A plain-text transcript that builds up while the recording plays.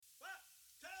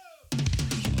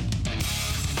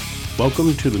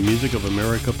Welcome to the Music of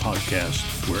America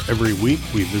podcast, where every week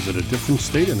we visit a different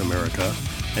state in America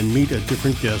and meet a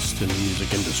different guest in the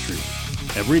music industry.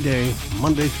 Every day,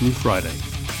 Monday through Friday.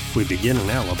 We begin in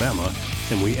Alabama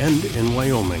and we end in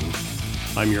Wyoming.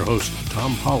 I'm your host,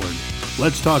 Tom Pollard.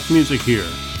 Let's talk music here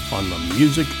on the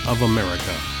Music of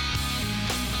America.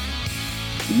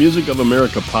 The Music of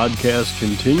America podcast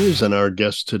continues, and our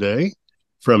guest today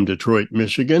from Detroit,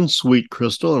 Michigan, Sweet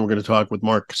Crystal, and we're going to talk with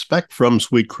Mark Speck from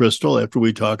Sweet Crystal after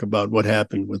we talk about what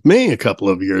happened with me a couple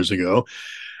of years ago.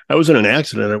 I was in an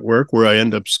accident at work where I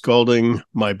ended up scalding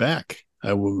my back.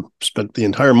 I spent the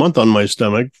entire month on my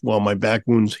stomach while my back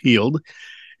wounds healed,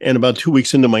 and about 2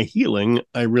 weeks into my healing,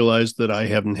 I realized that I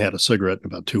haven't had a cigarette in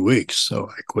about 2 weeks, so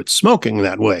I quit smoking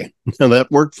that way. Now, that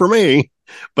worked for me,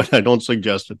 but I don't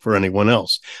suggest it for anyone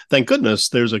else. Thank goodness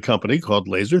there's a company called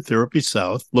Laser Therapy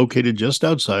South located just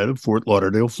outside of Fort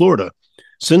Lauderdale, Florida.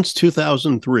 Since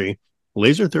 2003,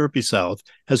 Laser Therapy South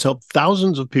has helped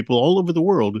thousands of people all over the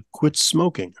world quit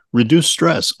smoking, reduce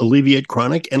stress, alleviate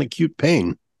chronic and acute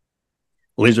pain.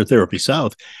 Laser Therapy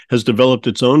South has developed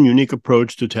its own unique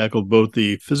approach to tackle both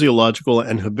the physiological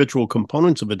and habitual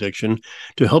components of addiction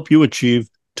to help you achieve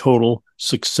total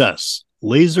success.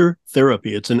 Laser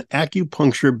therapy, it's an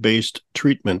acupuncture-based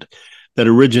treatment that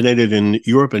originated in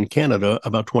Europe and Canada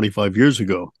about 25 years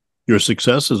ago. Your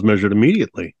success is measured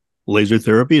immediately. Laser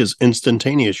therapy is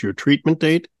instantaneous. Your treatment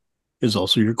date is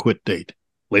also your quit date.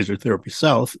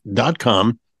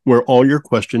 LaserTherapySouth.com, where all your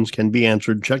questions can be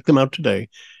answered. Check them out today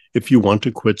if you want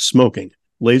to quit smoking.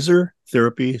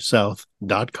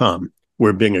 LaserTherapySouth.com,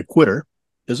 where being a quitter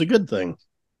is a good thing.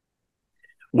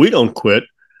 We don't quit.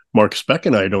 Mark Speck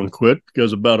and I don't quit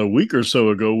because about a week or so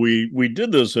ago, we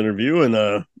did this interview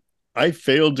and I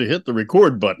failed to hit the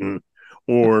record button,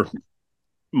 or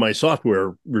my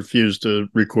software refused to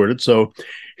record it. So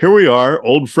here we are,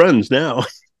 old friends now.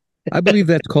 I believe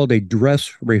that's called a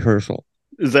dress rehearsal.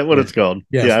 Is that what it's called?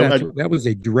 Yes, yeah, that was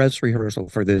a dress rehearsal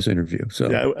for this interview.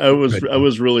 So yeah, I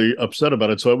was really upset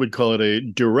about it. So I would call it a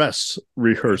duress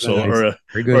rehearsal, nice. or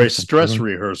a stress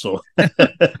rehearsal.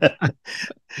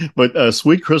 But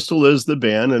Sweet Crystal is the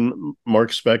band, and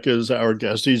Mark Speck is our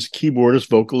guest. He's keyboardist,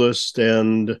 vocalist,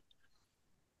 and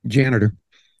janitor.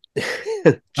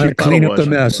 Clean up the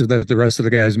mess that the rest of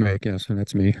the guys make. Yes, and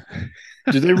that's me.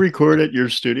 Do they record at your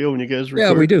studio when you guys record?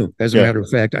 Yeah, we do. As a matter of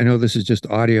fact, I know this is just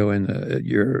audio and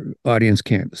your audience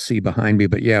can't see behind me,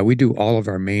 but yeah, we do all of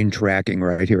our main tracking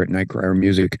right here at Nightcrawler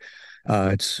Music.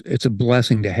 It's a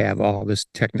blessing to have all this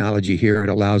technology here. It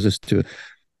allows us to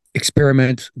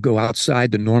experiment, go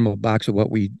outside the normal box of what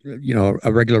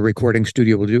a regular recording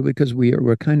studio will do, because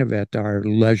we're kind of at our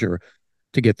leisure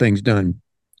to get things done.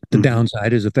 The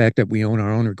downside is the fact that we own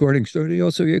our own recording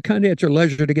studio, so you're kind of at your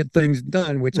leisure to get things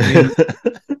done, which means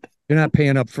you're not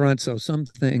paying up front. So some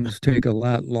things take a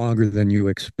lot longer than you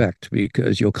expect,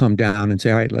 because you'll come down and say,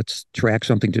 all right, let's track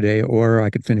something today, or I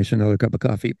could finish another cup of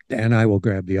coffee, and I will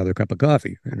grab the other cup of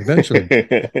coffee. And eventually,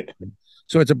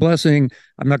 so it's a blessing.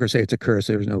 I'm not going to say it's a curse.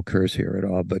 There's no curse here at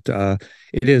all, but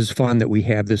it is fun that we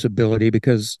have this ability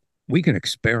because we can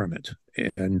experiment.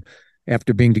 And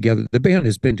after being together, the band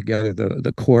has been together,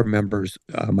 the core members,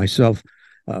 myself,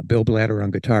 Bill Blatter on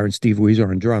guitar, and Steve Weezer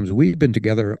on drums. We've been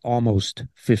together almost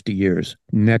 50 years.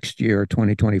 Next year,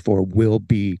 2024, will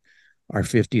be our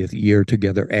 50th year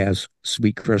together as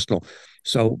Sweet Crystal.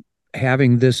 So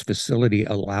having this facility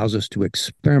allows us to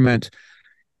experiment,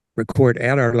 record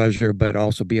at our leisure, but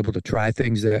also be able to try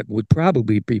things that would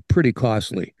probably be pretty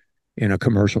costly in a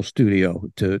commercial studio,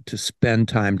 to spend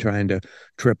time trying to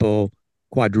triple,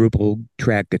 quadruple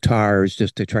track guitars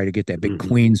just to try to get that big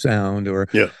Queen sound, or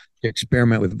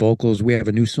experiment with vocals. We have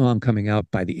a new song coming out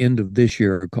by the end of this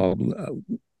year called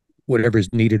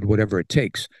Whatever's Needed, Whatever It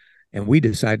Takes. And we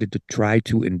decided to try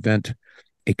to invent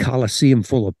a coliseum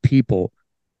full of people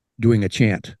doing a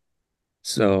chant.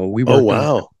 So we worked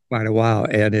on it quite a while,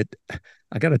 and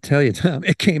I got to tell you, Tom,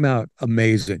 it came out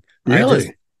amazing.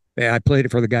 Really? I played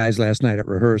it for the guys last night at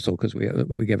rehearsal, because we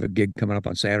have a gig coming up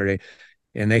on Saturday,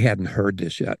 and they hadn't heard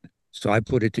this yet. So I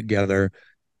put it together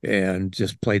and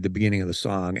just played the beginning of the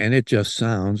song, and it just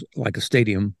sounds like a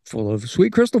stadium full of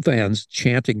Sweet Crystal fans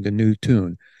chanting the new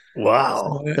tune.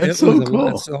 Wow, that's so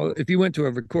cool. So if you went to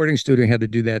a recording studio and had to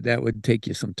do that, that would take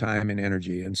you some time and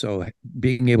energy. And so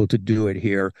being able to do it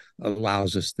here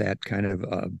allows us that kind of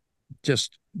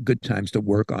just good times to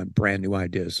work on brand new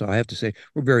ideas. So I have to say,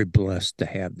 we're very blessed to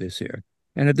have this here.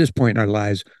 And at this point in our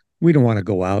lives, we don't want to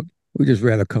go out. We just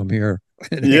rather come here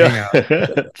and hang out.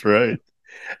 That's right.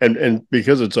 And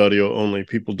because it's audio only,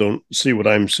 people don't see what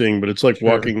I'm seeing, but it's like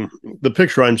walking. The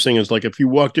picture I'm seeing is like if you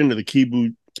walked into the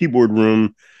keyboard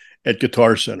room at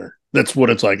Guitar Center. That's what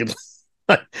it's like. It's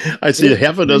I see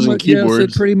half a dozen Yes, it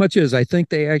keyboards. pretty much is. I think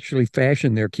they actually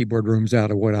fashion their keyboard rooms out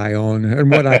of what I own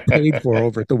and what I paid for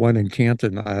over at the one in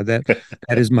Canton. That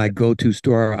is my go-to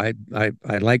store. I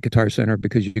like Guitar Center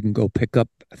because you can go pick up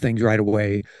things right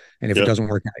away, and if it Yeah, doesn't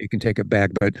work out, you can take it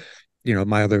back. But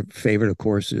my other favorite, of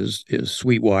course, is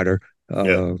Sweetwater.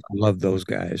 yeah, I love those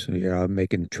guys.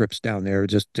 Making trips down there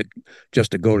just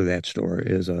to go to that store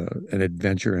is an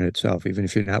adventure in itself. Even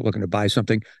if you're not looking to buy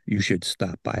something, you should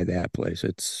stop by that place.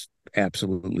 It's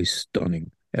absolutely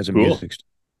stunning as a cool. music.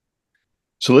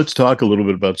 So let's talk a little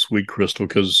bit about Sweet Crystal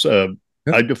because Yep.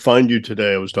 I defined you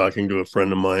today. I was talking to a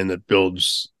friend of mine that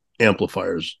builds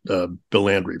amplifiers, Bill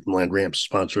Landry from Landry Amps,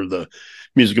 sponsor of the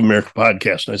Music of America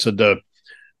podcast. And I said,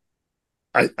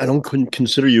 I don't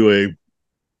consider you a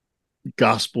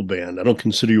gospel band. I don't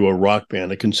consider you a rock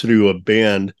band. I consider you a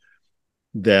band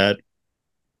that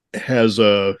has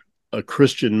a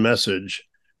Christian message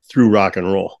through rock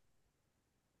and roll.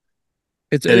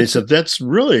 It's And he it's said, that's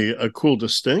really a cool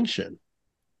distinction.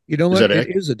 you know Is what? that It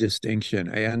accurate? is a distinction,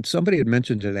 and somebody had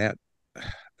mentioned to that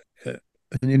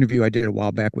an interview I did a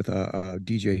while back with a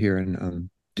DJ here in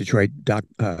Detroit, Doug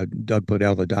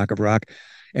Podell, the Doc of Rock,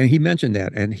 and he mentioned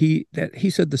that, and he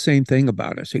said the same thing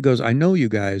about us. He goes, "I know you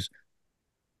guys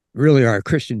really are a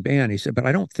Christian band." He said, "but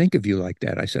I don't think of you like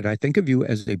that." I said, "I think of you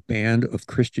as a band of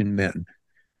Christian men."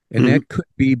 And Mm-hmm. that could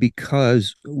be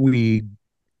because we,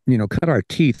 cut our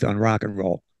teeth on rock and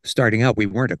roll. Starting out, we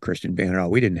weren't a Christian band at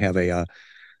all. We didn't have a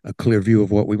clear view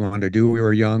of what we wanted to do. We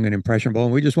were young and impressionable,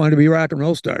 and we just wanted to be rock and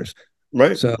roll stars.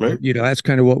 Right, So, right. that's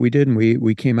kind of what we did. And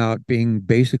we came out being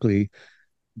basically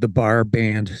the bar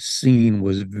band scene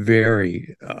was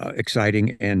very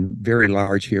exciting and very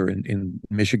large here in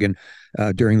Michigan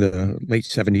during the late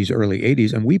 70s, early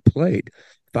 80s. And we played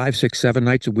 5, 6, 7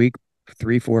 nights a week,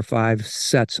 3, 4, 5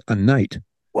 sets a night.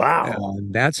 Wow.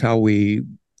 That's how we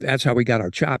got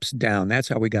our chops down. That's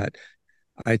how we got,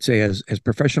 I'd say, as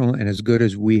professional and as good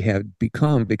as we have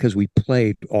become because we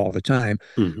played all the time.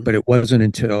 Mm-hmm. But it wasn't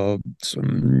until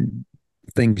some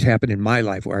things happened in my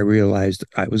life where I realized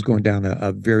I was going down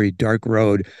a very dark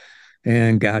road,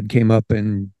 and God came up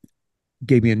and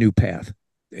gave me a new path.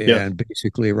 Yeah. And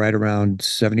basically, right around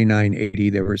 79, 80,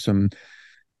 there were some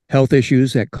health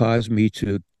issues that caused me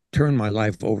to turn my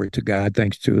life over to God,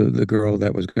 thanks to the girl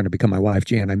that was going to become my wife,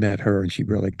 Jan. I met her and she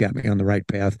really got me on the right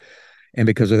path. And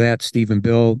because of that, Steve and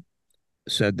Bill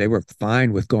said they were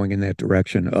fine with going in that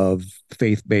direction of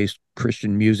faith-based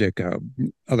Christian music.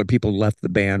 Other people left the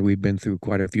band. We've been through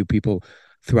quite a few people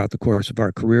throughout the course of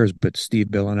our careers, but Steve,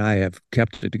 Bill, and I have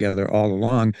kept it together all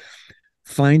along,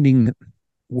 finding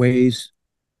ways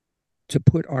to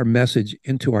put our message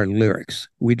into our lyrics.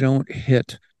 We don't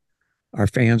hit our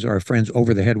fans or our friends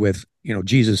over the head with,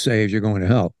 Jesus saves, you're going to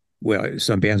hell. Well,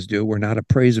 some bands do. We're not a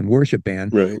praise and worship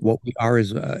band. Right. What we are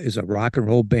is a rock and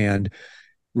roll band,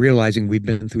 realizing we've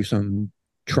been through some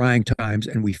trying times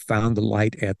and we found the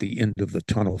light at the end of the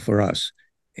tunnel for us.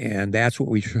 And that's what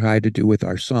we try to do with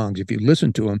our songs. If you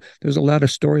listen to them, there's a lot of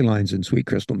storylines in Sweet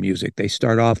Crystal music. They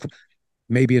start off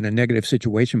maybe in a negative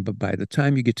situation, but by the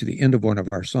time you get to the end of one of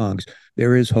our songs,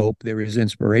 there is hope, there is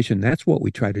inspiration. That's what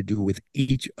we try to do with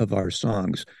each of our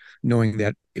songs, knowing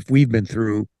that if we've been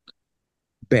through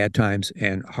bad times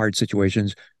and hard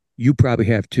situations, you probably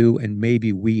have too, and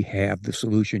maybe we have the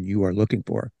solution you are looking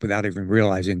for without even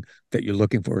realizing that you're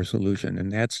looking for a solution.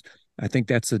 And I think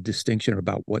that's a distinction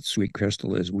about what Sweet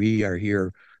Crystal is. We are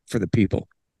here for the people,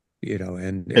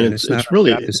 And and it's it's not it's our job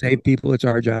really to save people. It's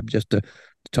our job just to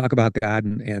talk about God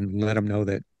and let them know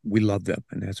that we love them.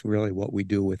 And that's really what we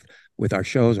do with our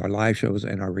shows, our live shows,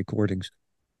 and our recordings.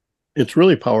 it's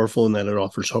really powerful in that it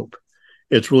offers hope.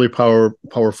 It's really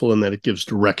powerful in that it gives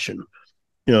direction.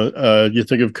 You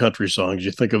think of country songs,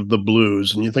 you think of the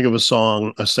blues, and you think of a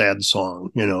song, a sad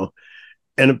song, and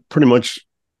it pretty much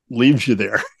leaves you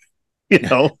there, you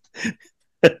know,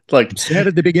 like I'm sad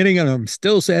at the beginning and I'm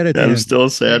still sad at the I'm end. still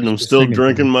sad and Thanks I'm for still singing for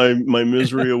drinking me. my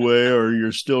misery away, or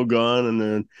you're still gone, and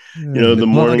then The the dog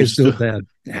morning's is still still. sad.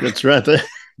 That's right.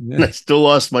 And I still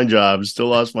lost my job, still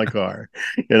lost my car,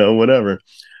 whatever.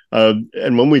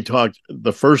 And when we talked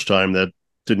the first time, that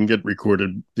didn't get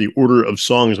recorded. The order of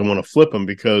songs, I want to flip them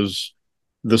because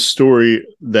the story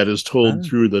that is told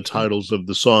through the Sure. titles of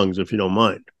the songs, if you don't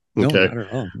mind. No, Okay. not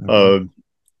at all. Not at all. Uh,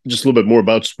 just a little bit more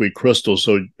about Sweet Crystal.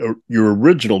 So, your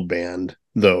original band,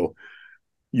 though,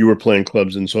 you were playing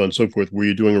clubs and so on and so forth. Were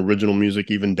you doing original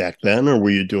music even back then, or were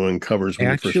you doing covers when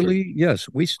you first started? Actually, yes,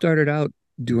 we started out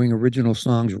doing original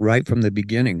songs right from the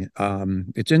beginning.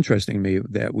 It's interesting to me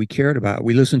that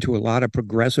we listened to a lot of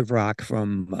progressive rock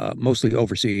from mostly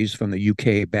overseas, from the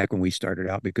UK back when we started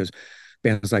out, because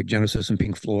bands like Genesis and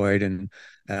Pink Floyd and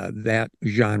that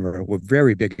genre were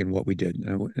very big in what we did,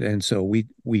 and so we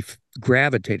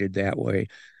gravitated that way.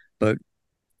 But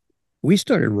we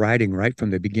started writing right from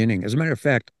the beginning. As a matter of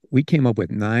fact, we came up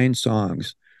with 9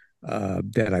 songs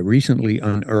that I recently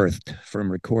unearthed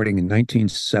from recording in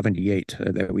 1978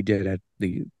 that we did at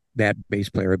that bass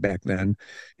player back then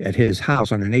at his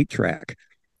house on an 8-track,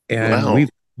 and Wow.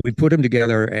 we put them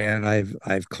together, and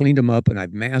I've cleaned them up and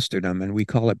I've mastered them, and we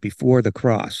call it Before the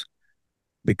Cross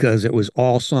because it was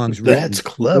all songs written That's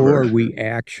before clever. we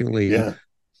actually Yeah.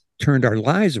 turned our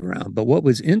lives around. But what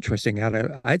was interesting,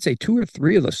 I'd say 2 or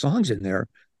 3 of the songs in there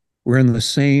were in the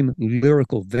same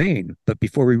lyrical vein, but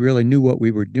before we really knew what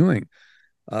we were doing.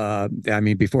 I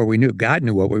mean, before we knew, God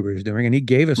knew what we were doing, and He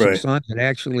gave us some Right. songs that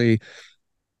actually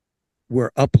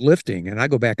were uplifting. And I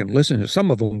go back and listen to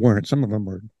some of them weren't, some of them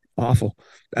were awful.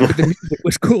 I mean, the music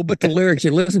was cool, but the lyrics,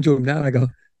 you listen to them now, and I go,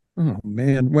 oh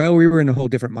man, well, we were in a whole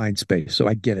different mind space, so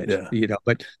I get it, Yeah.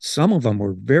 But some of them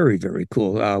were very, very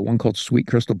cool. One called Sweet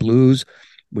Crystal Blues,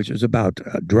 which is about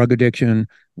drug addiction.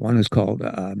 One is called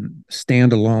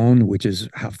Stand Alone, which is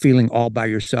how feeling all by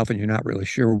yourself and you're not really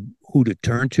sure who to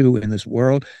turn to in this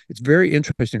world. It's very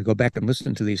interesting to go back and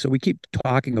listen to these. So we keep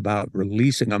talking about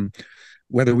releasing them.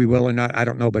 Whether we will or not, I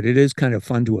don't know, but it is kind of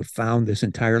fun to have found this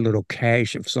entire little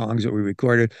cache of songs that we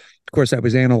recorded. Of course, that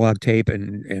was analog tape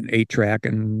and 8-track,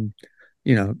 and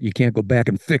you can't go back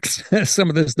and fix some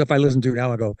of this stuff I listen to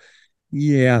now. I go,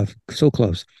 yeah, so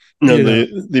close. No, You know,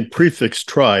 the prefix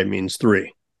tri means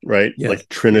three, right? yes, Like yes,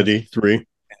 Trinity, three,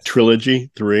 yes.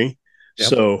 trilogy, three. Yep.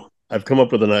 So I've come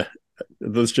up with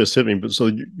this just hit me, but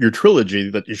so your trilogy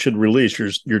that you should release,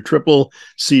 your triple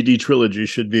CD trilogy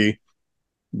should be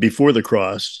Before the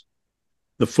Cross,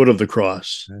 The Foot of the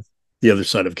Cross, The Other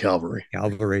Side of Calvary.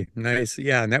 Calvary. Nice.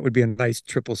 Yeah. And that would be a nice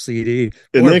triple CD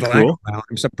Isn't or that vinyl cool? now.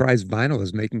 I'm surprised vinyl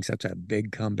is making such a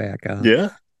big comeback.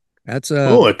 Yeah. That's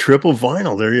Oh, a triple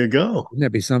vinyl. There you go. wouldn't that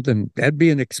be something? That'd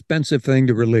be an expensive thing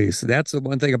to release. That's the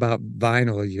one thing about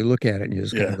vinyl. You look at it and you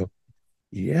just kind Yeah. of go,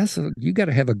 yes, you got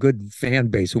to have a good fan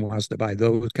base who wants to buy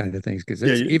those kind of things because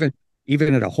Yeah. it's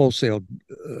even at a wholesale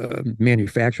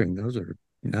manufacturing, those are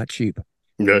not cheap.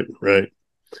 Right. Right.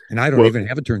 And I don't Well, even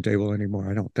have a turntable anymore.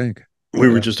 I don't think. we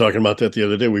But were just talking about that the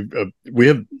other day. We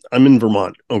have I'm in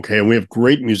Vermont, okay, and we have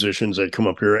great musicians that come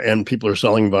up here, and people are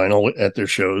selling vinyl at their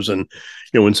shows. And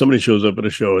when somebody shows up at a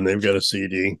show and they've got a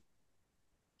CD,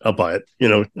 I'll buy it.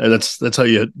 And that's how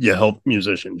you help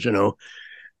musicians.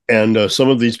 And some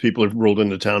of these people have rolled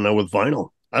into town now with vinyl.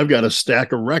 I've got a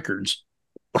stack of records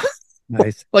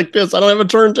nice. like this. I don't have a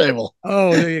turntable.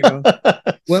 Oh, there you go.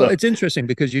 Well, So it's interesting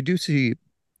because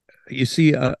you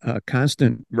see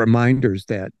constant reminders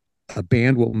that a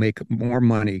band will make more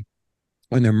money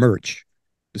on their merch,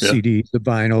 the yeah, CDs, the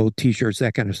vinyl, T-shirts,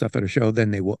 that kind of stuff at a show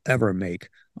than they will ever make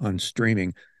on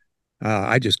streaming.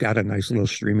 I just got a nice little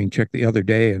streaming check the other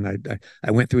day, and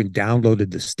I went through and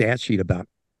downloaded the stat sheet about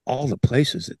all the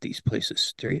places that these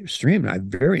places stream. I'm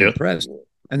very yeah. impressed.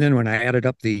 And then when I added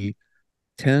up the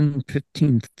 10,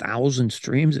 15,000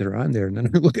 streams that are on there, and then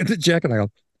I look at the check and I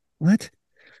go, what?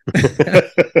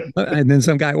 And then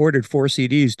some guy ordered 4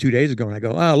 CDs 2 days ago, and I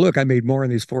go, "Oh, look, I made more on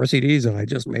these 4 CDs than I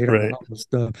just made on Right. all this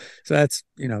stuff." So that's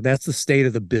the state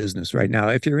of the business right now.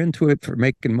 If you're into it for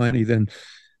making money, then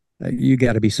you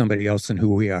got to be somebody else than who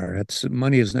we are. That's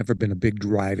money has never been a big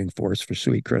driving force for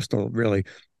Sweet Crystal, really.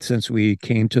 Since we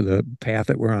came to the path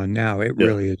that we're on now, it Yeah.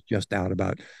 really is just out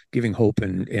about giving hope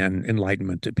and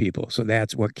enlightenment to people. So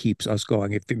that's what keeps us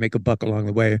going. If you make a buck along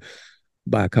the way,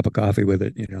 buy a cup of coffee with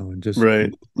it, and just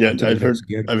Right. Yeah. on to the next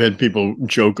gig. I've had people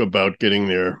joke about getting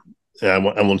their, I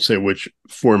won't say which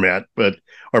format, but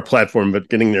our platform, but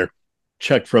getting their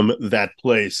check from that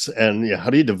place. And yeah, how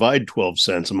do you divide 12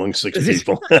 cents among six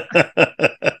people?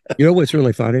 You know what's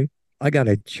really funny? I got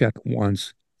a check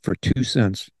once for 2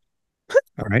 cents,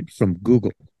 all right, from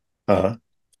Google. uh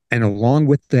And along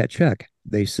with that check,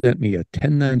 they sent me a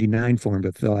 1099 form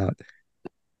to fill out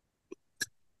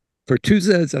for 2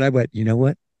 cents. And I went, you know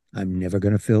what? I'm never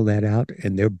going to fill that out.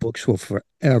 And their books will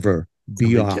forever Come be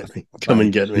and get off me. Come by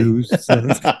and get me. 2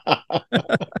 cents.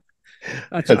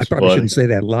 I That's probably funny. shouldn't say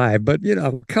that live, but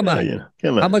come on. Yeah,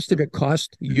 come How on. much did it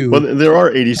cost Well, you? there are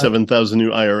Uh, 87,000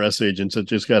 new IRS agents that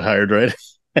just got hired, right?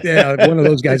 yeah, one of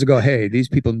those guys will go, hey, these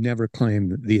people never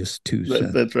claimed these 2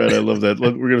 cents. That's right. I love that.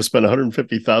 We're going to spend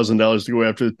 $150,000 to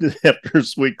go after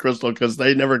Sweet Crystal because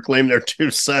they never claimed their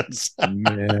 2 cents.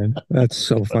 Man, that's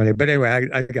so funny. But anyway,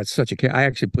 I got such a I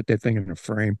actually put that thing in a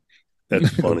frame. That's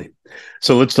funny.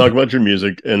 So let's talk about your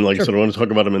music. And like I Sure. said, I want to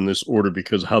talk about them in this order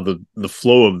because how the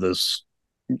flow of this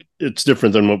it's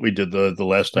different than what we did the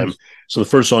last time. So the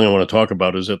first song I want to talk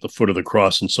about is At the Foot of the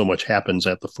Cross, and so much happens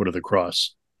at the foot of the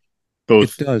cross,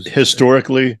 both It does.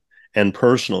 historically and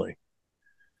personally.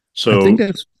 So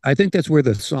I think that's where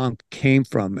the song came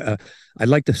from. I'd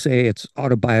like to say it's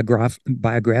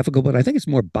biographical, but I think it's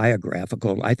more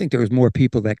biographical. I think there's more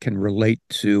people that can relate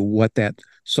to what that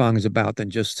song is about than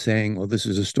just saying, "Well, this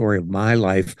is a story of my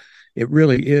life." It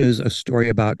really is a story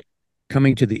about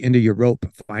coming to the end of your rope,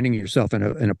 finding yourself in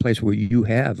a place where you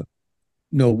have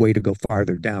no way to go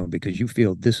farther down because you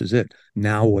feel this is it.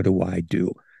 Now what do I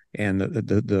do? And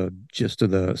the gist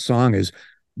of the song is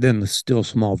then the still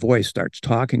small voice starts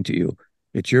talking to you.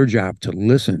 It's your job to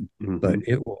listen, but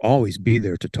it will always be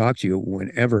there to talk to you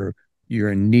whenever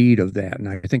you're in need of that. And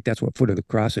I think that's what Foot of the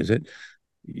Cross is.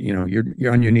 You're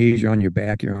on your knees, you're on your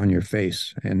back, you're on your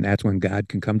face, and that's when God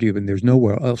can come to you. And there's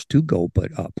nowhere else to go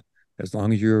but up, as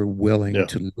long as you're willing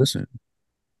to listen.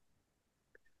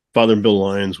 Father Bill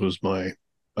Lyons was my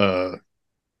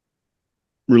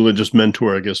religious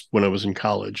mentor, I guess, when I was in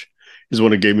college. He's the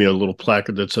one who gave me a little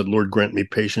placard that said, "Lord, grant me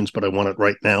patience, but I want it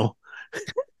right now."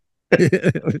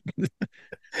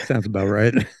 Sounds about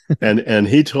right. and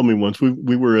he told me once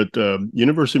we were at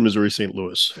University of Missouri St.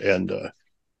 Louis, and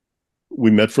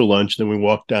we met for lunch. Then we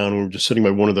walked down. We were just sitting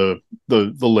by one of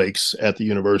the lakes at the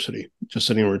university, just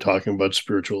sitting. We were talking about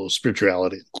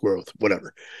spirituality, growth,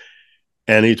 whatever.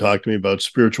 And he talked to me about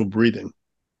spiritual breathing.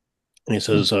 And he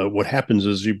says, what happens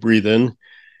is you breathe in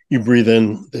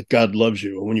that God loves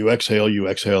you. And when you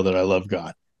exhale that I love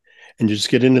God. And you just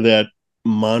get into that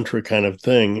mantra kind of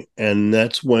thing. And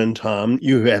that's when, Tom,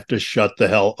 you have to shut the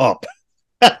hell up.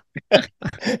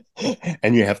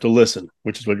 And you have to listen,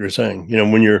 which is what you're saying.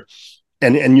 When you're,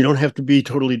 and you don't have to be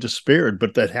totally despaired,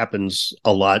 but that happens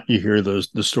a lot. You hear the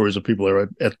stories of people are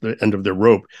at the end of their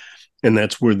rope, and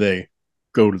that's where they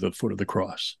go to the foot of the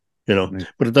cross, right.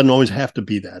 But it doesn't always have to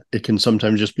be that. It can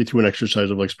sometimes just be through an exercise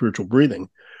of like spiritual breathing,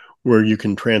 where you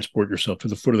can transport yourself to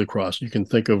the foot of the cross. You can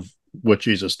think of what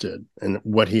Jesus did and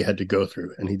what he had to go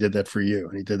through. And he did that for you.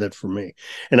 And he did that for me.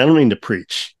 And I don't mean to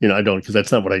preach, I don't, because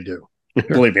that's not what I do. Sure.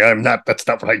 Believe me, that's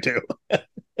not what I do.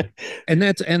 And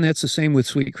that's the same with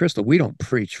Sweet Crystal. We don't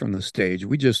preach from the stage.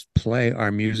 We just play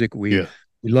our music. We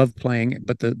love playing,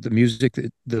 but the music,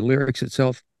 the lyrics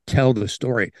itself tell the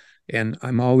story. And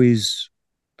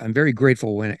I'm very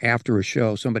grateful when after a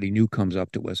show, somebody new comes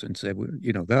up to us and said,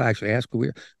 they'll actually ask,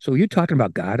 so you're talking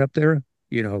about God up there?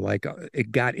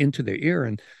 It got into their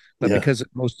ear. But because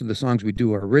most of the songs we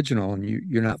do are original and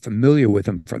you're not familiar with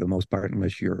them for the most part,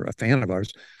 unless you're a fan of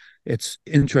ours, it's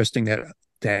interesting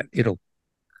that it'll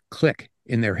click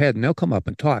in their head and they'll come up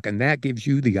and talk. And that gives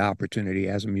you the opportunity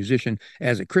as a musician,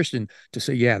 as a Christian, to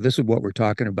say, yeah, this is what we're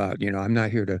talking about. I'm not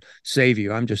here to save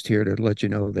you. I'm just here to let you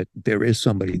know that there is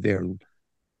somebody there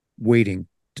waiting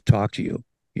to talk to you,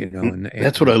 and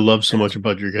that's what I love so much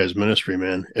about your guys' ministry,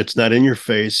 man. It's not in your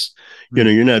face.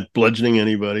 You're not bludgeoning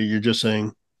anybody. You're just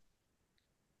saying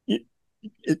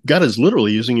God is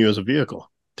literally using you as a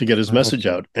vehicle to get his message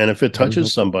out. And if it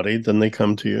touches somebody, then they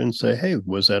come to you and say, hey,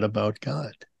 was that about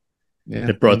God? Yeah.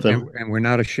 It brought them. And we're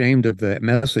not ashamed of that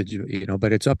message,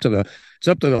 but it's up to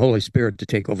the Holy Spirit to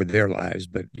take over their lives.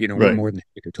 But, we're more than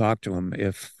happy to talk to them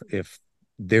if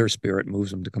their spirit moves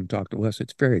them to come talk to us.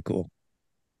 It's very cool.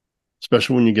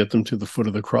 Especially when you get them to the foot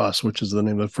of the cross, which is the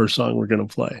name of the first song we're going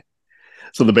to play.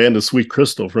 So the band is Sweet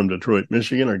Crystal from Detroit,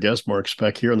 Michigan. Our guest, Mark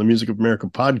Speck, here on the Music of America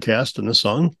podcast, and the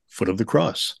song, Foot of the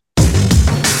Cross.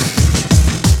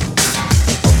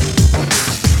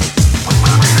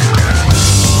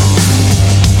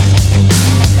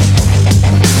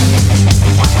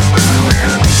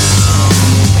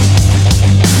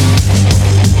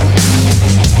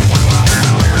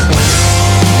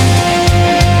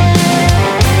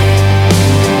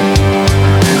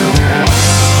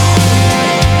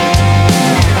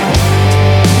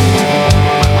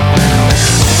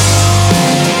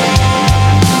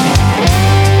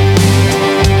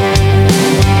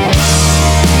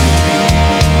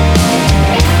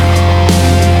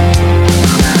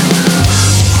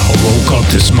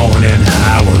 This morning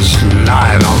I was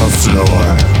lying on the floor.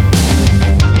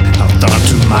 I thought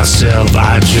to myself,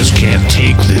 I just can't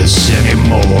take this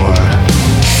anymore.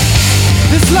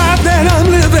 This life that I'm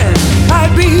living,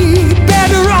 I'd be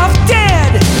better off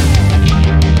dead.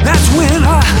 That's when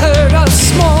I heard a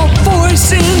small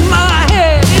voice in my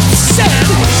head. It said,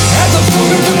 at the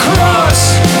foot of the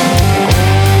cross,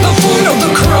 the foot of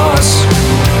the cross,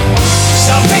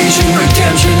 salvation,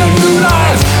 redemption, a new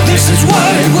life, this is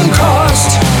what it will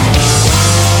cost.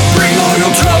 Bring all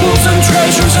your troubles and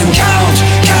treasures and count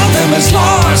them as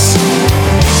loss.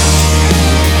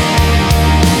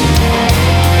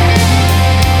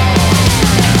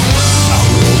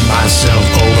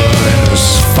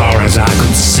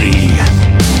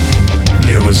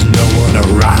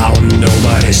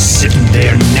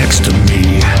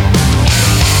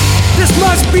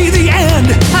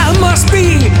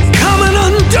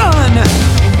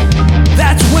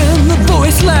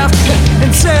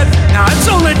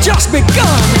 just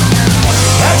begun.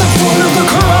 At the foot of the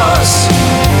cross,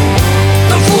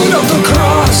 the foot of the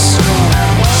cross.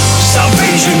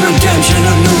 Salvation, redemption,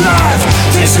 a new life.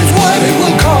 This is what it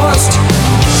will cost.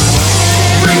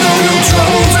 Bring all your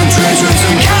troubles and treasures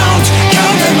and count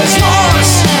them as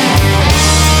loss.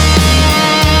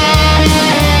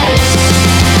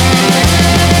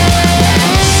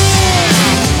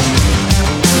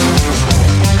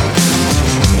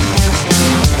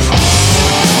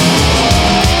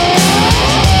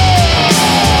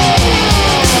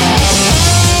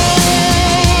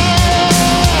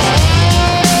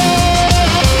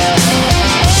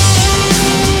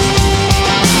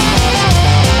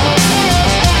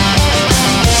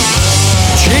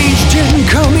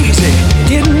 Come easy,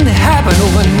 didn't happen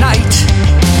overnight.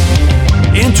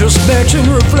 Introspection,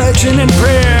 reflection, and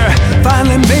prayer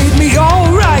finally made me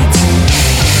alright.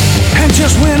 And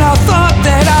just when I thought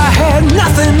that I had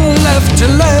nothing left to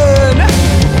learn,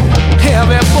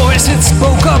 every voice it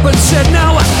spoke up and said,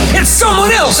 now it's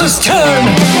someone else's turn.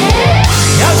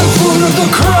 At the foot of the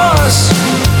cross,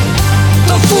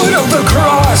 the foot of the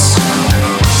cross.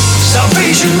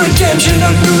 Salvation, redemption,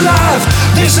 a new life.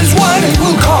 This is what it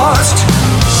will cost.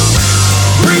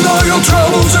 Bring all your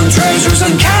troubles and treasures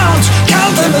and count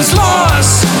them as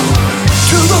loss.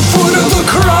 To the foot of the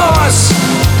cross,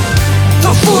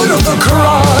 the foot of the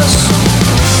cross.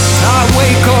 I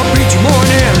wake up each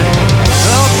morning,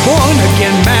 a born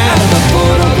again man.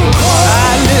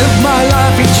 I live my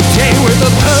life each day with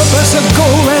a purpose, a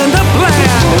goal, and a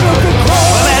plan.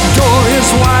 Well, that door is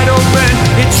wide open.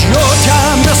 It's your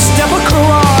time to step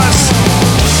across.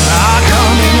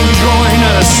 Come in and join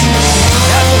us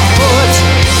at the foot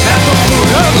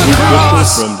of the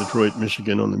cross. From Detroit,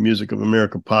 Michigan, on the Music of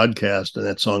America podcast, and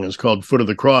that song is called Foot of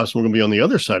the Cross. We're going to be on the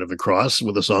other side of the cross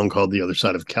with a song called The Other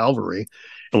Side of Calvary,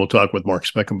 and we'll talk with Mark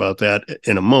Speck about that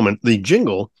in a moment. The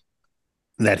jingle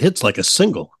that hits like a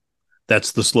single.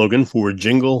 That's the slogan for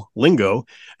Jingle Lingo,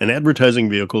 an advertising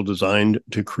vehicle designed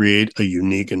to create a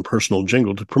unique and personal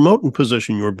jingle to promote and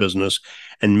position your business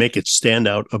and make it stand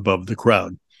out above the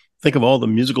crowd. Think of all the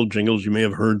musical jingles you may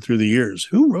have heard through the years.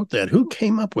 Who wrote that? Who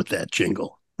came up with that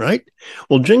jingle, right?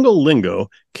 Well, Jingle Lingo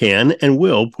can and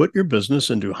will put your business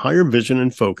into higher vision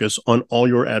and focus on all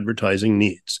your advertising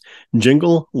needs.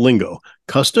 Jingle Lingo,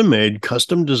 custom made,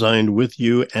 custom designed with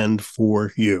you and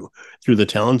for you through the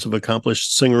talents of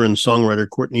accomplished singer and songwriter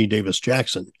Courtney Davis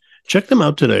Jackson. Check them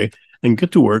out today and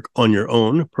get to work on your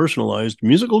own personalized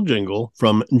musical jingle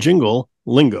from Jingle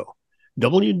Lingo.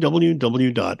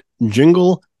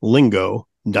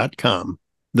 www.jinglelingo.com.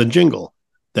 The jingle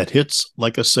that hits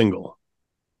like a single.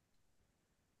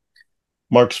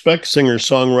 Mark Speck, singer,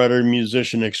 songwriter,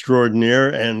 musician extraordinaire,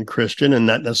 and Christian, and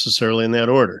not necessarily in that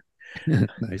order.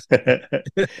 Nice.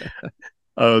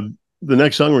 The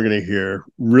next song we're going to hear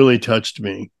really touched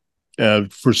me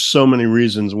for so many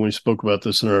reasons when we spoke about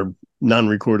this in our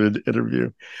non-recorded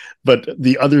interview. But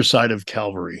The Other Side of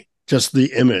Calvary, just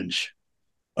the image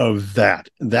of that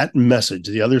message,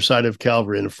 the other side of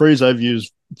Calvary, and a phrase I've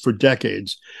used for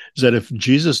decades is that if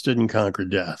Jesus didn't conquer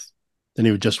death, then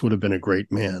he would have been a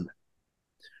great man.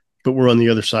 But we're on the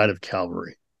other side of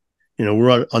Calvary. You know,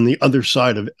 we're on the other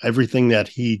side of everything that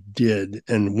he did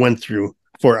and went through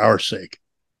for our sake.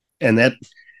 And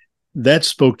that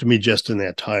spoke to me just in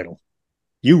that title.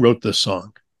 You wrote this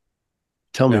song.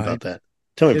 Tell me about that.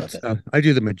 Tell me about that. I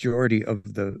do the majority of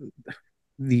the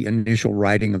initial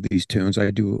writing of these tunes.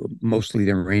 I do mostly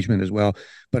the arrangement as well,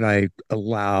 but I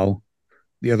allow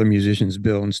the other musicians,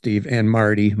 Bill and Steve and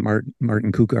Martin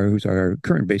Kukar, who's our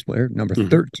current bass player, number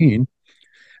 13,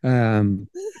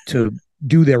 to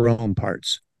do their own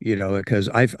parts, you know, because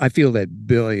I feel that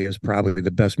Billy is probably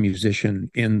the best musician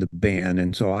in the band.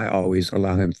 And so I always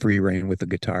allow him free reign with the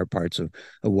guitar parts of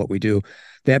what we do.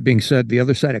 That being said, The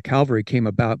Other Side of Calvary came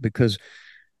about because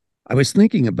I was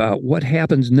thinking about what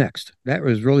happens next. That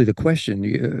was really the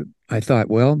question. I thought,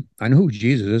 well, I know who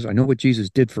Jesus is. I know what Jesus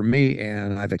did for me,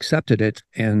 and I've accepted it.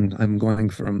 And I'm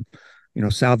going from,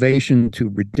 salvation to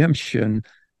redemption.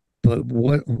 But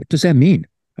what does that mean?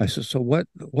 I said, so what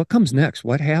comes next?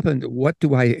 What happened? What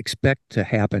do I expect to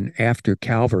happen after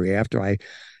Calvary, after I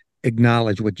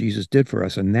acknowledge what Jesus did for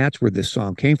us? And that's where this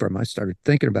song came from. I started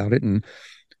thinking about it. And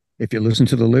if you listen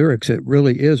to the lyrics, it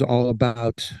really is all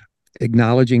about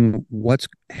acknowledging what's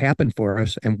happened for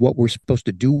us and what we're supposed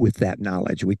to do with that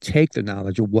knowledge. We take the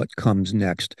knowledge of what comes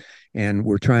next, and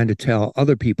we're trying to tell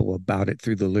other people about it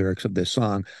through the lyrics of this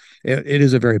song. It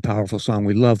is a very powerful song.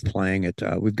 We love playing it.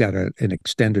 We've got an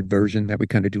extended version that we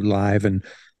kind of do live, and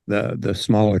the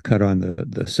smaller cut on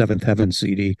the Seventh Heaven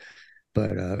CD.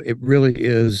 But it really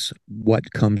is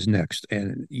what comes next,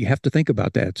 and you have to think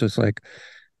about that. So it's like,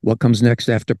 what comes next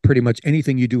after pretty much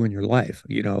anything you do in your life.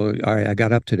 All right, I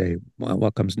got up today. Well,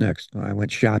 what comes next? I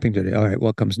went shopping today. All right,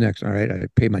 what comes next? All right, I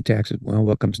paid my taxes. Well,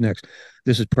 what comes next?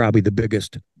 This is probably the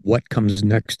biggest what comes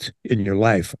next in your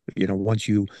life. Once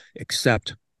you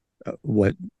accept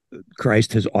what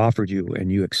Christ has offered you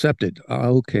and you accept it.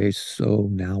 Okay, so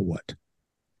now what?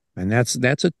 And that's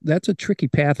a tricky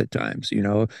path at times.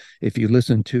 If you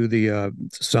listen to the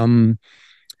some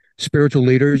spiritual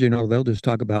leaders, they'll just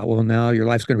talk about, well, now your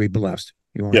life's going to be blessed.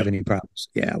 You won't Yeah. have any problems.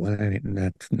 Yeah, well,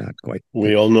 that's not quite.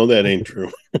 We all know that ain't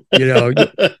true. you know,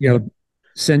 you, you know,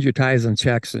 send your tithes and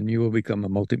checks, and you will become a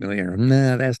multimillionaire.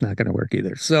 Nah, that's not going to work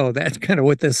either. So that's kind of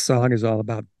what this song is all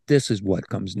about. This is what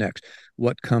comes next.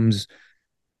 What comes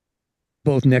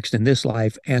both next in this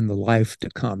life and the life to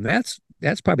come. That's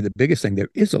probably the biggest thing. There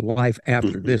is a life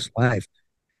after this life.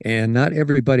 And not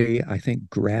everybody, I think,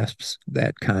 grasps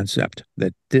that concept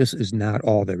that this is not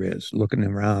all there is. Looking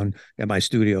around at my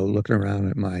studio, looking around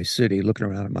at my city, looking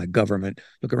around at my government,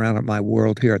 looking around at my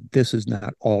world here, this is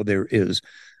not all there is.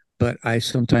 But I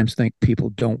sometimes think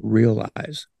people don't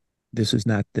realize this is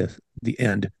not the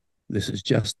end. This is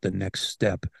just the next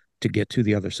step to get to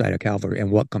the other side of Calvary. And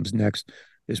what comes next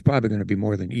is probably going to be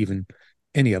more than even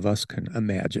any of us can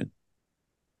imagine.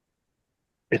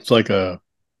 It's like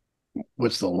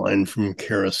what's the line from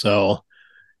Carousel?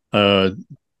 There's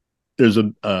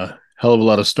a hell of a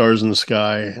lot of stars in the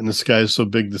sky, and the sky is so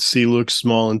big the sea looks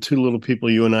small, and two little people,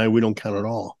 you and I, we don't count at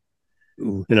all.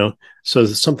 Ooh. So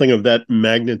something of that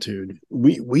magnitude,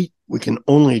 we can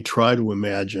only try to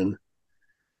imagine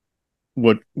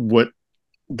what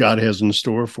God has in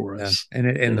store for us. Yeah.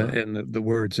 And the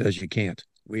word says you can't.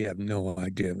 We have no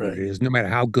idea what Right. it is, no matter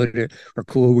how good or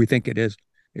cool we think it is.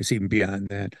 It's even beyond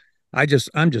that. I'm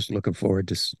just looking forward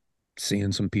to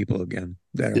seeing some people again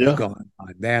that are gone.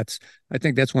 I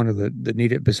think that's one of the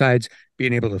needed, besides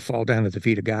being able to fall down at the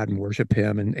feet of God and worship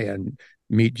him and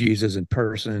meet Jesus in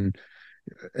person,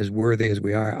 as worthy as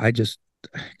we are. I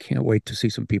can't wait to see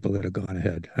some people that have gone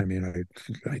ahead. I mean,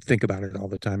 I think about it all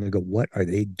the time and go, what are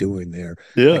they doing there?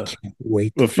 Yeah. I can't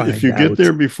wait to find out. If you get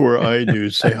there before I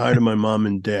do, say hi to my mom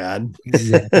and dad.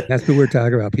 Exactly. That's what we're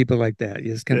talking about. People like that.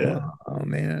 You just kind of, oh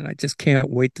man, I just can't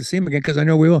wait to see them again, because I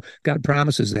know we will. God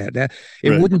promises that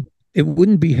it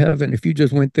wouldn't be heaven if you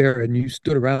just went there and you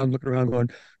stood around, looking around, going,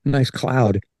 nice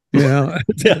cloud. Yeah.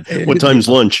 What time's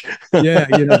lunch? Yeah,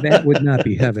 that would not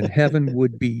be heaven. Heaven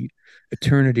would be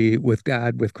eternity with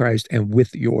God, with Christ, and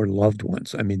with your loved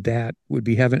ones. I mean, that would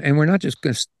be heaven. And we're not just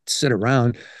going to sit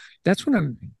around. That's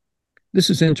when this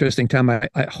is interesting, Tom. I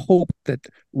hope that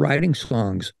writing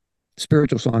songs,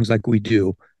 spiritual songs like we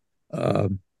do,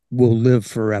 will live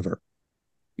forever.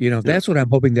 That's what I'm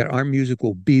hoping, that our music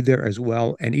will be there as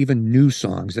well. And even new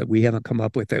songs that we haven't come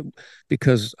up with,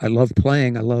 because I love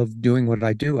playing, I love doing what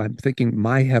I do. I'm thinking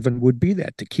my heaven would be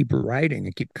that, to keep writing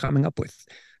and keep coming up with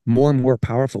more and more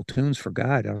powerful tunes for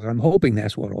God. I'm hoping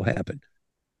that's what will happen.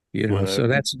 So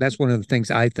that's one of the things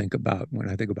I think about when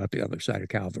I think about the other side of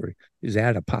Calvary. Is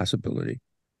that a possibility?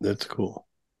 That's cool.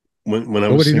 When I was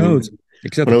Nobody singing, knows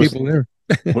except the people there.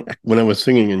 when I was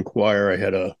singing in choir, I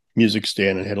had a music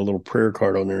stand and had a little prayer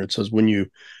card on there. It says, when you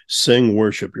sing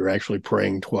worship, you're actually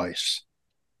praying twice.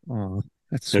 Oh,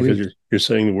 that's sweet. Because you're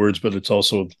saying the words, but it's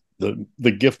also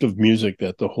the gift of music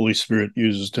that the Holy Spirit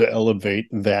uses to elevate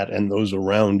that and those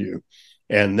around you.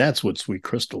 And that's what Sweet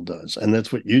Crystal does. And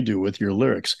that's what you do with your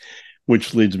lyrics,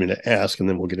 which leads me to ask, and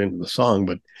then we'll get into the song,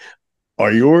 but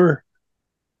are your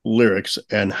lyrics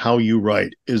and how you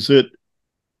write, is it,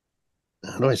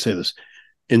 how do I say this,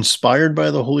 inspired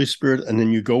by the Holy Spirit and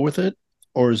then you go with it?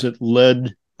 Or is it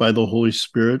led by the Holy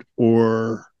Spirit,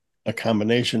 or a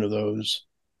combination of those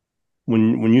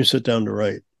when you sit down to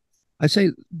write? I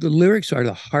say the lyrics are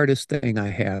the hardest thing I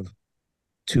have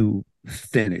to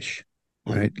finish.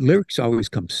 Right? Lyrics always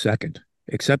come second,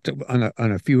 except on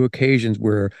a few occasions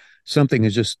where something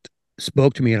has just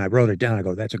spoke to me and I wrote it down. I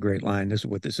go, that's a great line. This is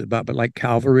what this is about. But like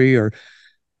Calvary, or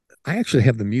I actually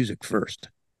have the music first.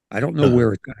 I don't know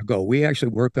where it's going to go. We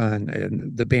actually work on,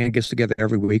 and the band gets together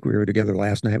every week. We were together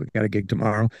last night. We got a gig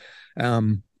tomorrow.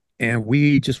 And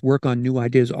we just work on new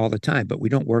ideas all the time, but we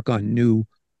don't work on new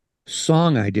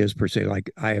song ideas per se.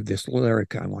 Like, I have this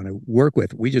lyric I want to work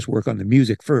with. We just work on the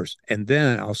music first. And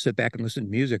then I'll sit back and listen to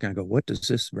music and I go, what does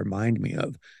this remind me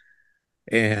of?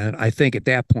 And I think at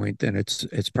that point, then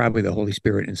it's probably the Holy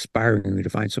Spirit inspiring me to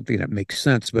find something that makes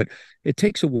sense. But it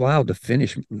takes a while to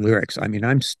finish lyrics. I mean,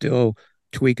 I'm still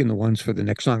tweaking the ones for the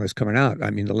next song that's coming out. I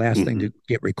mean, the last thing to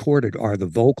get recorded are the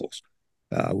vocals.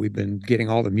 We've been getting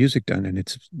all the music done, and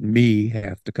it's me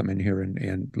have to come in here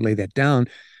and lay that down.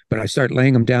 But I start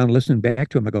laying them down, listening back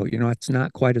to them. I go, it's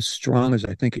not quite as strong as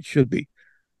I think it should be.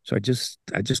 So I just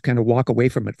kind of walk away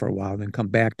from it for a while and then come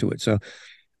back to it. So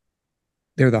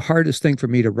they're the hardest thing for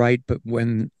me to write, but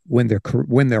when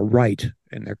they're right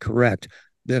and they're correct,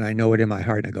 then I know it in my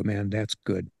heart. And I go, man, that's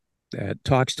good. That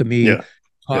talks to me, Yeah.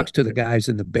 talks to the guys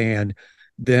in the band.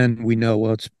 Then we know,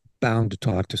 well, it's bound to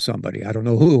talk to somebody. I don't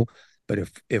know who, but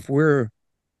if we're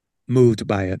moved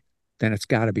by it, then it's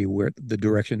got to be where the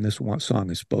direction this one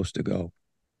song is supposed to go.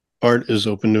 Art is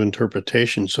open to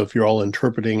interpretation. So if you're all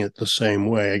interpreting it the same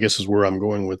way, I guess is where I'm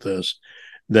going with this,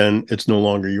 then it's no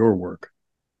longer your work.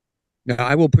 Now,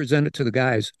 I will present it to the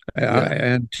guys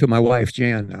and to my wife,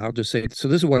 Jan. I'll just say, so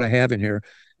this is what I have in here.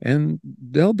 And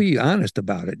they'll be honest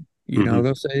about it. You know,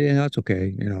 they'll say, yeah, that's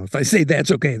okay. You know, if I say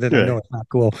that's okay, then I know it's not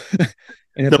cool.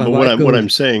 And if No, my but wife what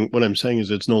I'm saying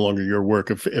is it's no longer your work.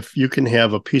 If you can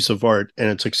have a piece of art and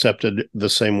it's accepted the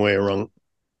same way around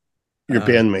your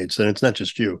bandmates, then it's not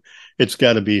just you. It's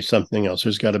got to be something else.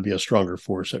 There's got to be a stronger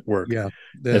force at work. Yeah.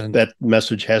 Then that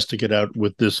message has to get out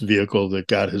with this vehicle that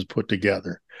God has put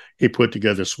together. He put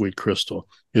together Sweet Crystal.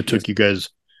 It took you guys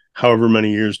however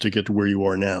many years to get to where you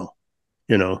are now,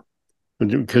 you know,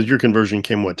 because your conversion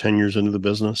came, 10 years into the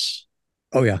business?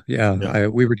 Oh, yeah.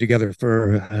 We were together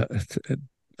for,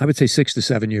 I would say 6 to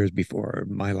 7 years before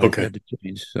my life had to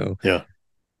change. So, yeah.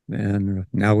 And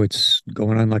now it's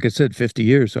going on, like I said, 50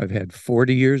 years. So I've had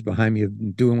 40 years behind me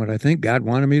of doing what I think God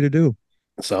wanted me to do.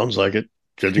 Sounds like it,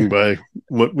 judging by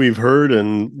what we've heard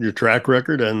and your track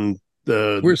record and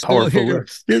the We're powerful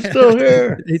lyrics. You're still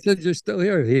here. He said, you're still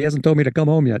here. He hasn't told me to come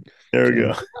home yet. There we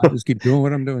go. I'll just keep doing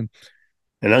what I'm doing.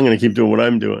 And I'm going to keep doing what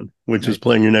I'm doing, which is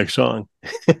playing your next song.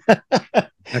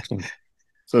 Excellent.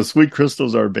 So Sweet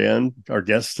Crystal's our band. Our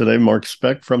guest today, Mark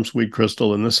Speck from Sweet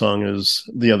Crystal, and this song is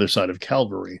The Other Side of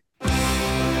Calvary.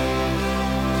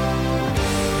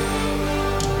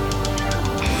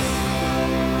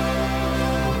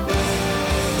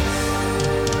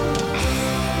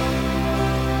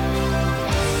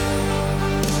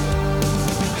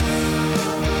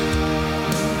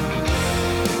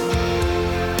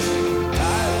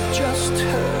 I've just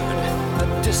heard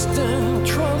a distant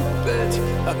trumpet,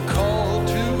 a call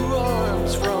to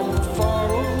arms from far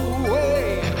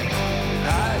away.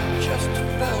 I just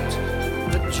felt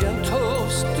the gentle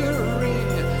stirring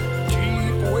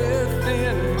deep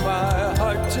within my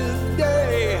heart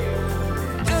today.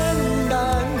 And I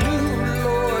knew,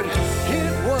 Lord,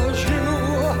 it was you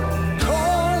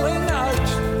calling out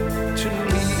to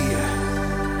me.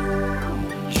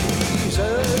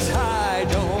 Jesus, I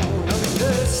don't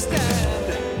understand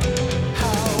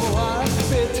how I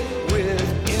fit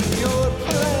within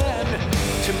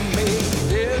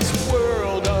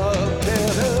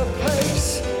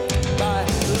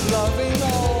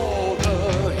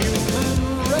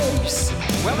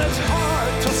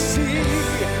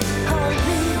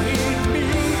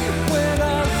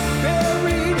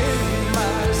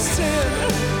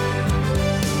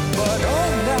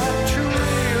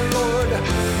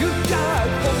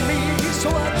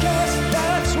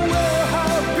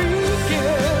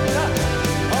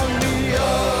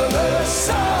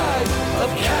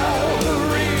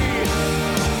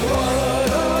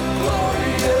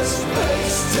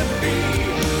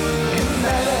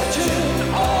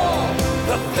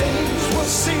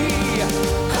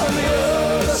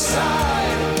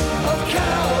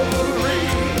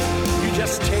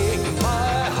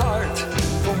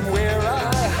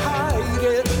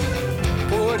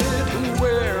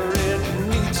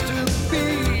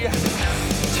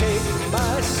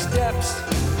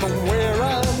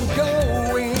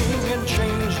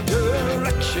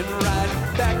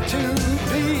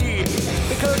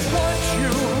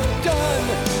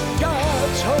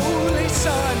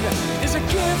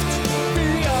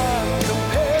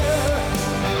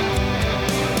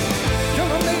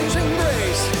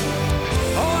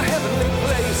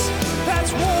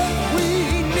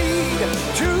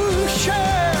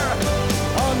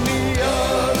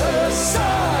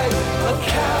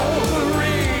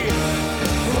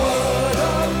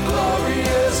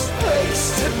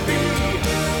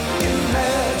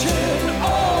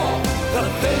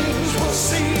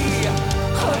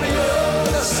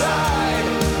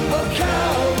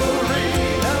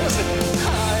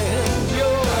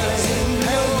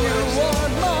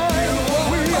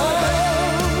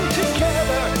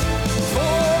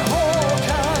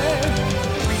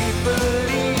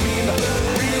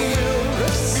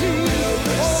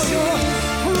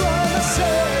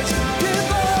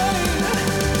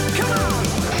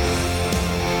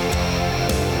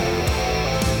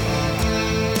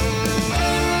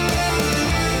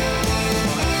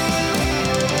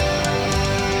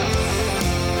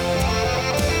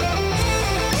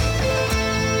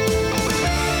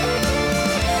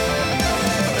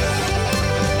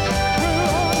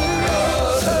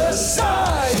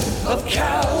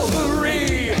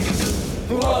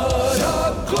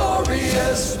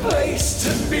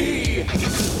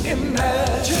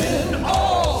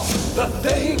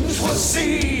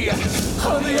see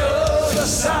on the other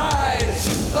side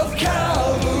of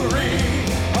Calvary.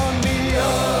 On the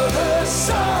other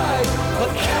side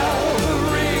of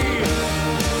Calvary.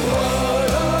 What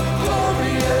a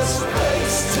glorious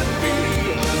place to be.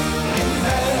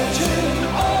 Imagine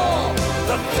all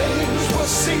the things we'll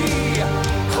see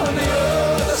on the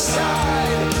other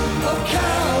side of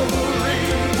Calvary.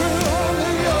 We're on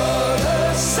the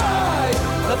other side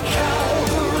of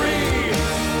Calvary.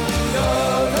 The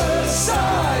other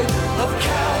side of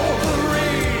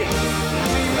Calvary.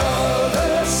 The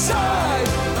other side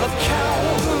of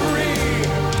Calvary.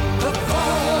 The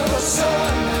Father,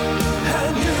 Son,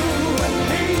 and you and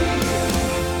me.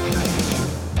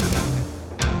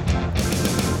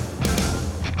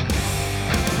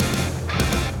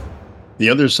 The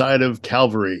Other Side of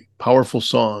Calvary, powerful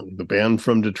song. The band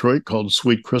from Detroit called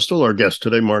Sweet Crystal. Our guest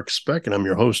today, Mark Speck, and I'm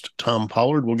your host, Tom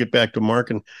Pollard. We'll get back to Mark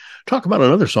and talk about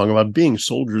another song about being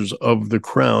soldiers of the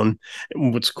crown.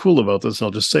 And what's cool about this, and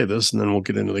I'll just say this, and then we'll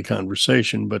get into the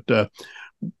conversation, but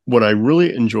what I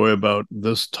really enjoy about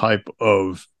this type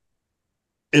of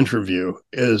interview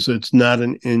is it's not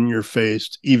an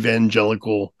in-your-face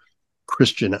evangelical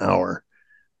Christian hour.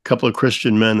 Couple of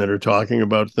Christian men that are talking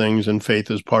about things, and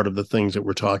faith is part of the things that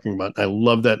we're talking about. I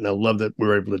love that, and I love that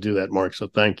we're able to do that, Mark, so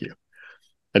thank you.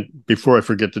 And before I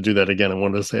forget to do that again, I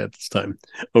wanted to say at this time,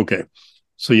 okay,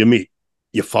 so you meet,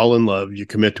 you fall in love, you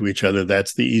commit to each other,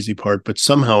 that's the easy part, but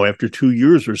somehow after 2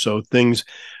 years or so, things,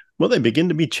 well, they begin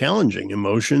to be challenging.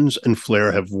 Emotions and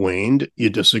flair have waned, you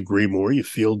disagree more, you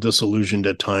feel disillusioned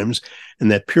at times,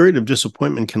 and that period of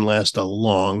disappointment can last a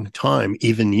long time,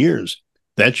 even years.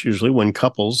 That's usually when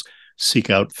couples seek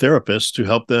out therapists to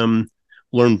help them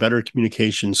learn better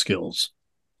communication skills.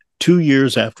 2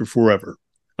 years after forever,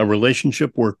 a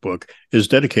relationship workbook is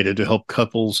dedicated to help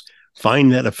couples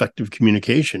find that effective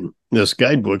communication. This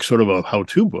guidebook, sort of a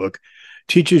how-to book,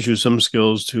 teaches you some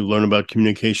skills to learn about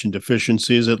communication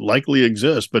deficiencies that likely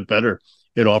exist, but better.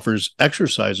 It offers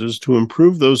exercises to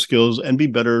improve those skills and be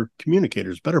better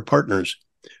communicators, better partners.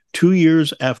 2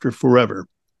 years after forever.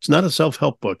 It's not a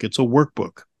self-help book. It's a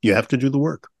workbook. You have to do the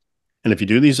work. And if you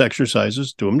do these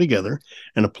exercises, do them together,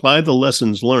 and apply the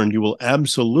lessons learned, you will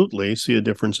absolutely see a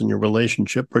difference in your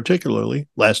relationship, particularly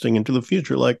lasting into the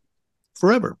future, like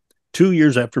forever. 2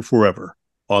 years after forever.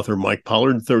 Author Mike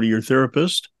Pollard, 30-year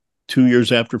therapist,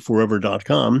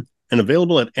 2yearsafterforever.com, and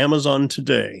available at Amazon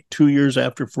today. 2 years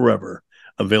after forever.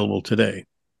 Available today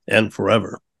and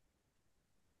forever.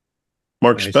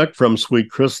 Mark Speck from Sweet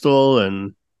Crystal,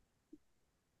 and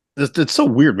it's so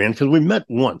weird, man, because we met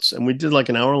once and we did like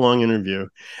an hour-long interview,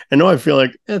 and now I feel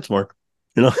like it's Mark,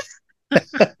 you know.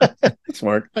 It's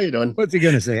Mark. How you doing? What's he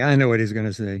gonna say? I know what he's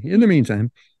gonna say. In the meantime,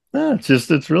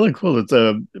 it's really cool. It's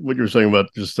what you were saying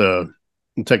about just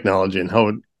technology and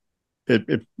how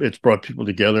it's brought people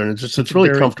together, and it's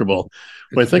really comfortable.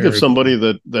 When I think of somebody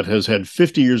that has had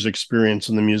 50 years experience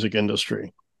in the music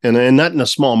industry, and not in a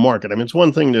small market. I mean, it's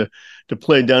one thing to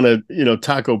play down at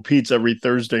Taco Pete's every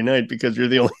Thursday night because you're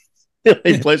the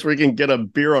only place where you can get a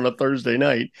beer on a Thursday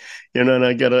night, and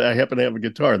I happen to have a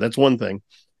guitar. That's one thing,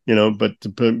 but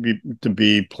to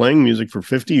be playing music for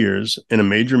 50 years in a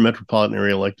major metropolitan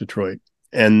area like Detroit,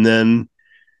 and then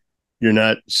you're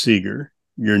not Seeger,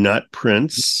 you're not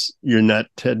Prince, you're not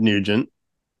Ted Nugent,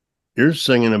 you're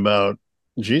singing about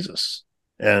Jesus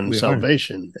and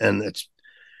salvation, and it's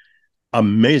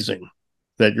amazing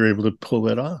that you're able to pull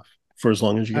that off for as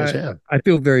long as you guys have. I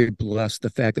feel very blessed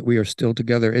the fact that we are still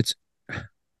together. It's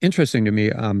interesting to me.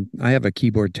 I have a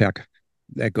keyboard tech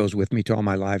that goes with me to all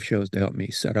my live shows to help me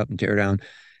set up and tear down,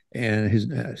 and his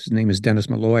name is Dennis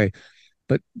Malloy.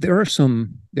 But there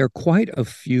are quite a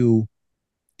few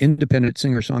independent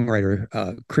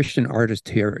singer-songwriter Christian artists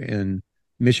here in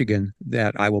Michigan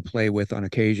that I will play with on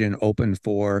occasion, open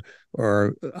for,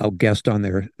 or I'll guest on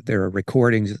their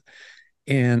recordings.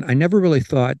 And I never really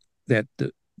thought that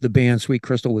the band Sweet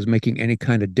Crystal was making any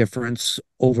kind of difference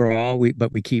overall.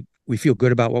 But we feel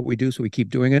good about what we do, so we keep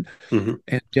doing it. Mm-hmm.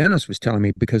 And Dennis was telling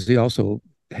me, because he also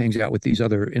hangs out with these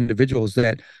other individuals,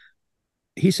 that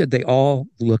he said they all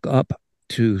look up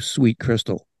to Sweet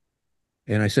Crystal.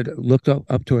 And I said, looked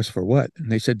up to us for what?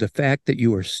 And they said, the fact that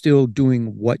you are still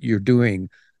doing what you're doing,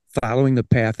 following the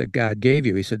path that God gave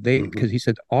you. He said, because he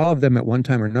said all of them at one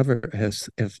time or another have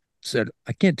said,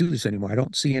 I can't do this anymore. I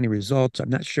don't see any results. I'm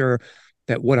not sure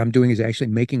that what I'm doing is actually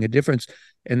making a difference.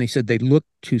 And they said they look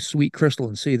to Sweet Crystal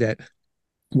and see that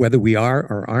whether we are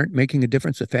or aren't making a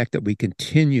difference, the fact that we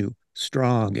continue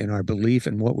strong in our belief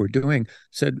in what we're doing,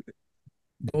 said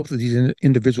both of these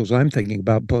individuals I'm thinking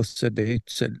about both said they're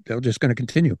just going to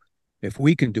continue. If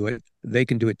we can do it, they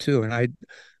can do it too. And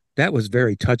that was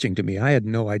very touching to me. I had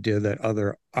no idea that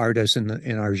other artists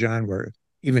in our genre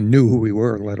even knew who we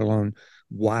were, let alone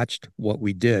watched what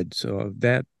we did. So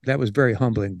that was very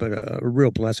humbling, but a real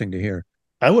blessing to hear.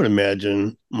 I would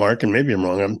imagine, Mark, and maybe I'm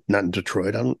wrong, I'm not in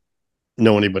Detroit, I don't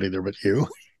know anybody there but you.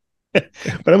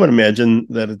 But I would imagine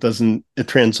that it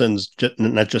transcends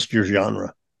not just your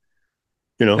genre.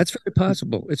 That's very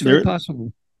possible. It's very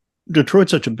possible.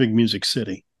 Detroit's such a big music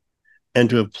city,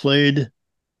 and to have played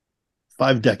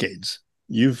 5 decades,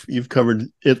 you've covered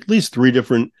at least 3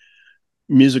 different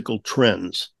musical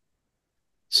trends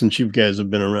since you guys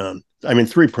have been around. I mean,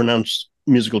 3 pronounced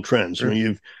musical trends. Sure.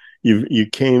 You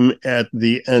came at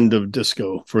the end of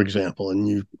disco, for example, and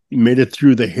you made it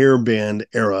through the hair band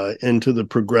era into the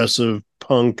progressive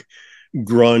punk,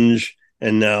 grunge,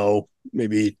 and now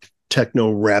maybe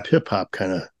techno, rap, hip hop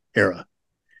kind of era.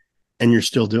 And you're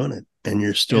still doing it, and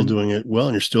you're still doing it well,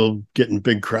 and you're still getting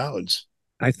big crowds.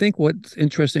 I think what's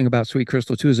interesting about Sweet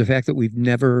Crystal too is the fact that we've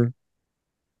never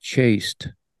chased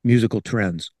musical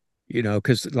trends.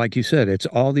 Because like you said, it's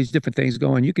all these different things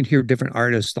going. You can hear different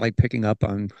artists like picking up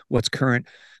on what's current.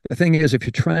 The thing is, if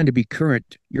you're trying to be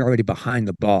current, you're already behind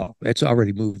the ball. It's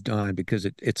already moved on because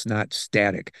it's not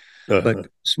static. But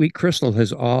Sweet Crystal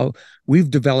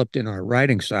we've developed in our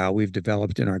writing style, we've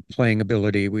developed in our playing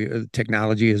ability.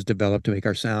 Technology has developed to make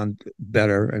our sound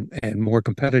better and more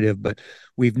competitive, but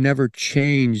we've never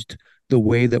changed the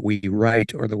way that we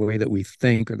write or the way that we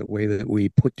think or the way that we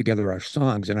put together our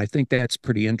songs. And I think that's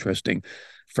pretty interesting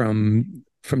from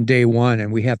day one.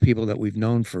 And we have people that we've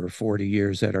known for 40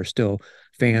 years that are still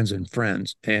fans and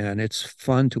friends. And it's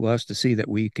fun to us to see that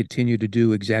we continue to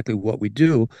do exactly what we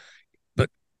do. But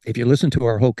if you listen to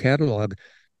our whole catalog,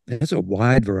 there's a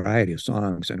wide variety of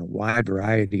songs and a wide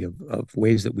variety of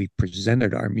ways that we've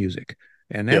presented our music.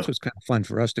 And that's what's kind of fun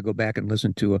for us to go back and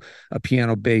listen to a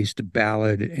piano-based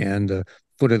ballad and the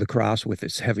Foot of the Cross with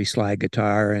its heavy slide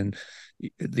guitar and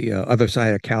the other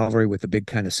side of Calvary with the big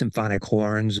kind of symphonic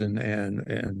horns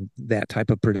and that type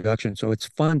of production. So it's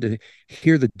fun to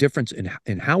hear the difference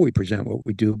in how we present what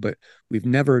we do, but we've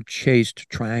never chased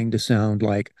trying to sound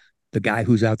like the guy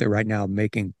who's out there right now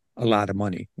making a lot of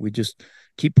money. We just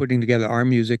keep putting together our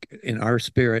music in our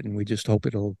spirit, and we just hope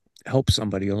it'll help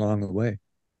somebody along the way.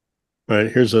 All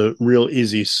right, here's a real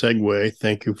easy segue.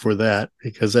 Thank you for that,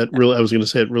 because I was going to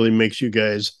say, it really makes you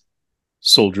guys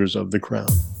soldiers of the crown.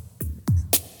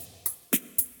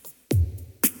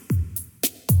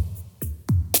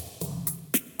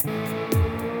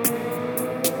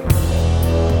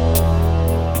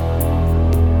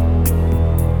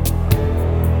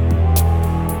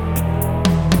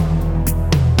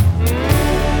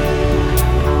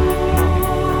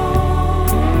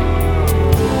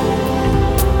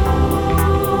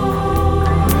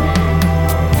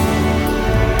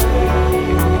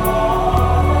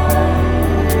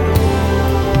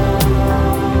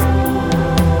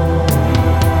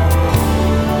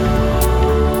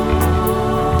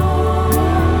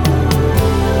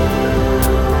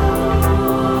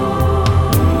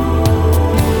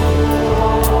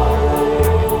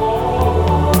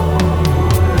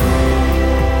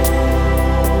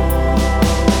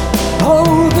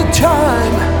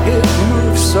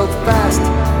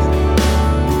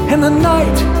 And the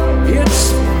night,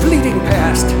 it's fleeting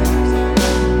past.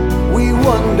 We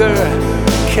wonder,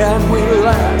 can we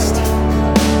last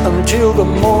until the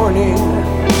morning?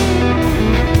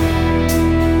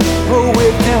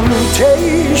 With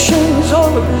temptations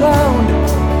all around,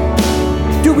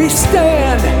 do we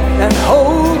stand and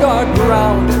hold our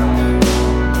ground,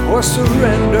 or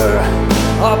surrender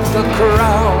up the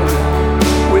crown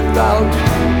without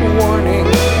warning?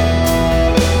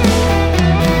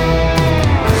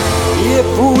 If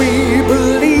we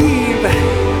believe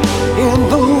in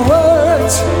the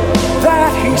words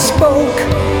that he spoke,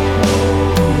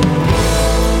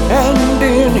 and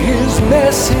in his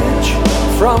message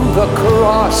from the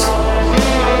cross,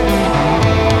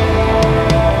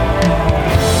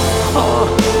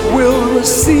 we'll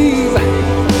receive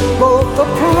both the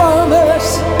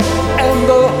promise and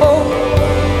the hope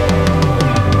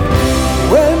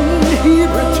when he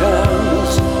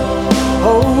returns.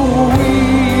 Oh, we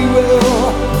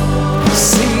will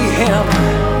see him.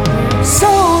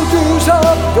 Soldiers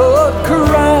of the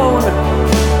crown,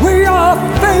 we are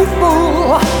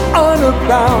faithful, honor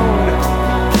bound,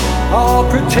 are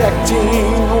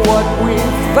protecting what we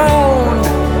found,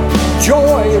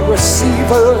 joy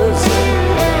receivers.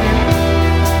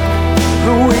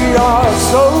 We are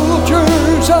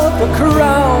soldiers of the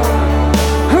crown,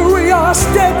 we are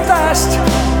steadfast,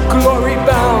 glory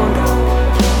bound,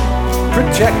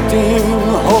 protecting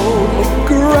holy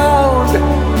ground.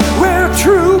 We're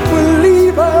true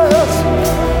believers.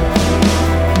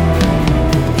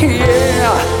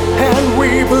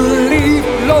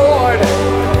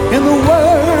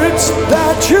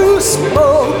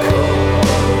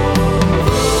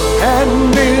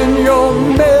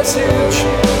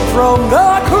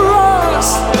 cross.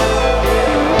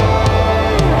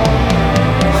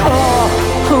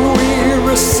 We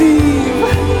receive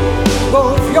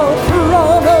both your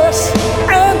promise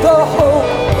and the hope.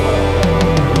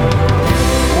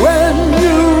 When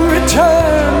you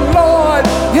return, Lord,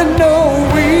 you know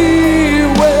we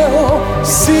will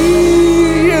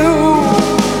see you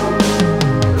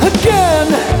again.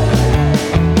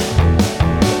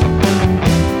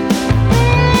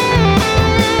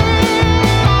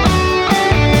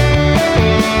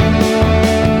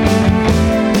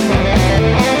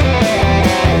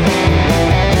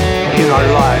 In our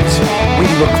lives, we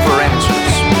look for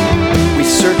answers. We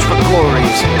search for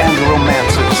glories and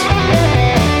romances.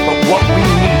 But what we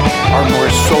need are more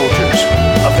soldiers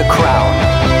of the crown.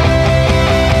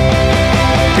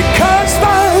 Because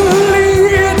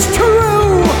finally it's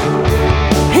true,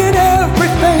 in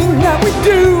everything that we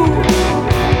do,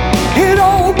 it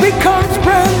all becomes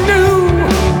brand new.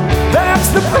 That's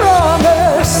the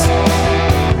promise.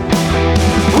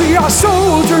 We are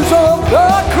soldiers of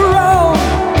the crown.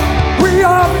 We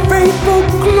are faithful,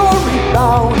 glory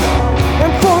bound.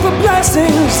 And for the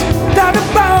blessings that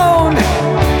abound,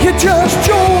 you just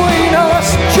join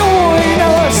us, join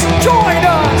us, join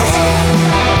us.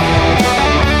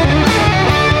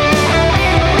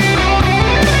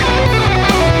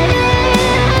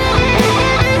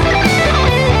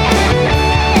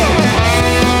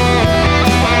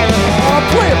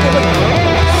 Play it, Billy.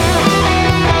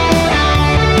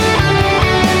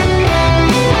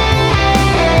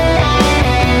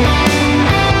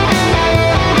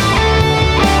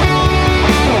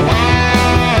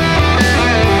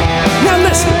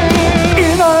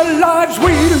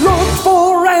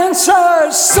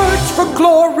 Search for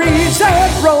glories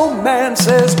and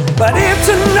romances, but it's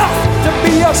enough to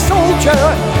be a soldier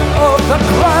of the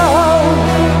crown.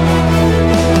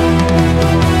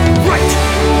 Right.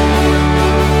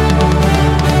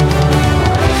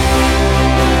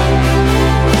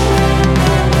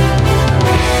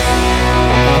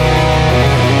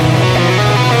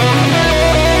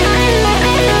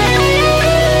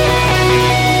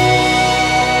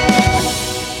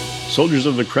 Soldiers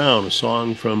of the Crown, a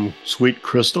song from Sweet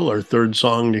Crystal, our third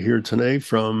song to hear today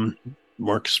from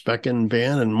Mark Specken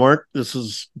Band. And Mark, this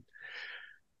is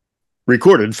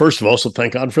recorded, first of all, so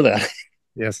thank God for that.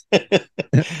 Yes.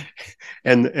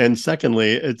 and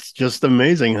secondly, it's just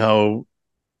amazing how,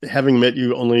 having met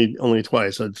you only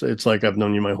twice, it's like I've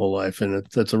known you my whole life, and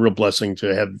it's a real blessing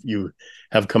to have you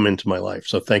have come into my life.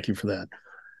 So thank you for that.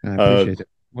 I appreciate it.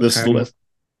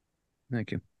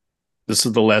 Thank you. This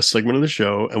is the last segment of the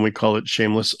show, and we call it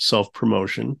Shameless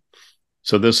Self-Promotion.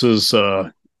 So this is,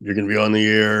 you're going to be on the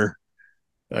air.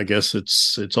 I guess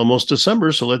it's almost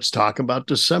December, so let's talk about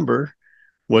December.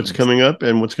 What's coming up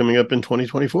and what's coming up in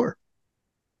 2024?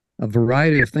 A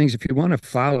variety of things. If you want to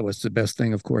follow us, the best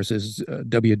thing, of course, is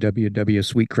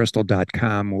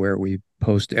www.sweetcrystal.com, where we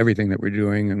post everything that we're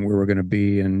doing and where we're going to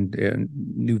be, and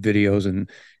new videos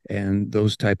and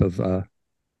those type of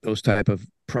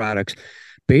products.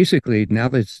 Basically, now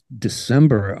that it's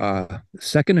December,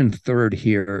 second and third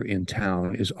here in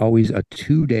town is always a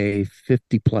 2-day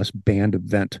 50+ band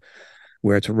event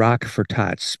where it's Rock for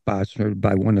Tots, sponsored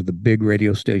by one of the big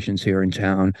radio stations here in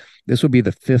town. This will be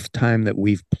the 5th time that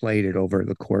we've played it over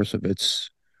the course of its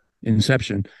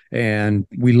inception, and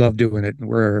we love doing it.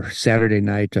 We're Saturday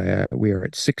night. We are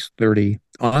at 6:30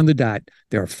 on the dot.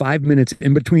 There are 5 minutes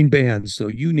in between bands, so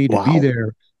you need to be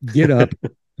there, get up,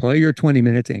 play your 20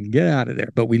 minutes and get out of there.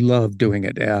 But we love doing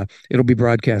it. It'll be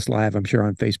broadcast live, I'm sure,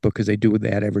 on Facebook, because they do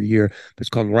that every year. It's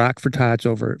called Rock for Tots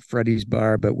over at Freddy's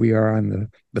Bar, but we are on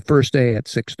the first day at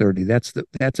 6:30. That's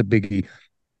a biggie.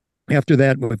 After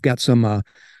that, we've got some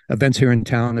events here in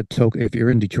town. If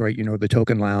you're in Detroit, you know the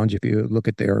Token Lounge. If you look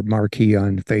at their marquee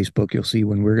on Facebook, you'll see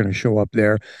when we're going to show up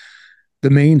there.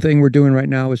 The main thing we're doing right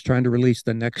now is trying to release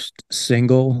the next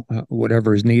single,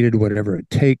 whatever is needed, whatever it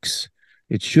takes.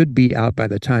 It should be out by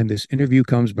the time this interview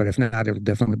comes, but if not, it'll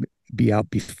definitely be out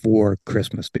before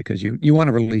Christmas, because you want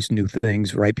to release new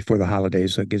things right before the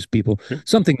holidays, so it gives people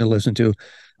something to listen to.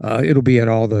 It'll be at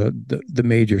all the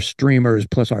major streamers,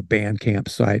 plus our Bandcamp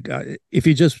site. If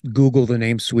you just Google the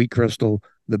name Sweet Crystal,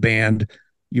 the band,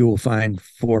 you will find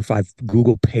 4 or 5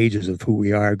 Google pages of who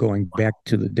we are, going back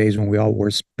to the days when we all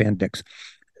wore spandex.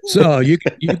 So you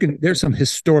can there's some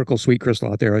historical Sweet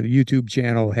Crystal out there. The YouTube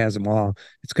channel has them all.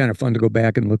 It's kind of fun to go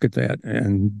back and look at that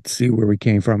and see where we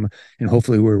came from and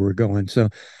hopefully where we're going. So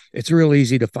it's real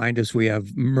easy to find us. We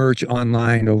have merch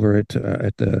online over at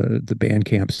the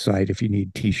Bandcamp site if you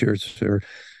need t-shirts or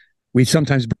We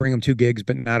sometimes bring them to gigs,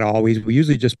 but not always. We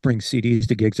usually just bring CDs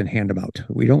to gigs and hand them out.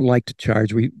 We don't like to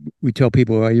charge. We tell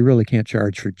people, well, you really can't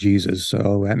charge for Jesus.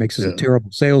 So that makes us a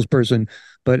terrible salesperson,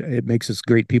 but it makes us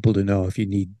great people to know if you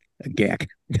need a gack.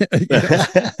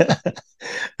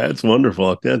 That's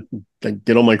wonderful. Get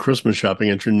all my Christmas shopping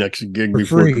at your next gig For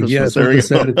before free. Christmas. Yes, There we'll you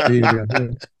send it to you. go. Yeah.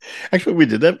 Actually, we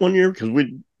did that one year because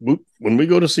when we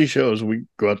go to see shows, we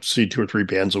go out to see 2 or 3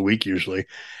 bands a week usually.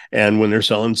 And when they're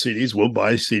selling CDs, we'll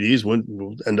buy CDs.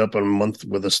 We'll end up in a month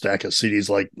with a stack of CDs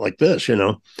like this,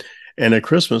 And at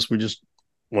Christmas, we just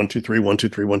 1, 2, 3, 1, 2,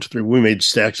 3, 1, 2, 3. We made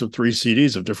stacks of 3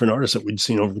 CDs of different artists that we'd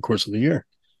seen over the course of the year,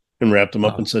 and wrapped them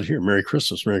up and said, "Here, Merry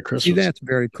Christmas, Merry Christmas." See, that's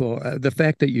very cool. The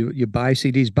fact that you buy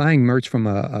CDs, buying merch from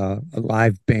a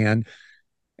live band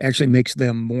actually makes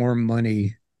them more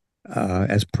money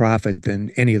as profit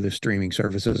than any of the streaming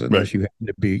services, unless you happen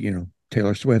to be,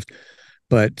 Taylor Swift.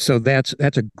 But so that's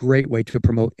a great way to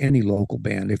promote any local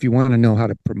band. If you want to know how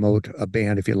to promote a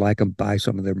band, if you like them, buy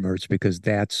some of their merch, because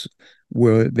that's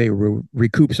where they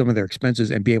recoup some of their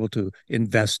expenses and be able to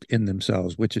invest in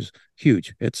themselves, which is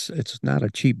huge. It's not a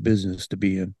cheap business to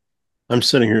be in. I'm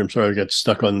sitting here. I'm sorry, I got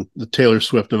stuck on the Taylor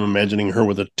Swift. I'm imagining her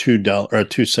with a $2 or a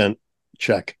 2-cent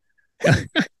check.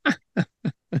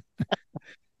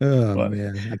 Oh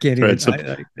man, I can't even.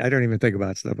 I don't even think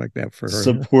about stuff like that for her.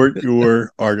 Support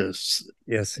your artists.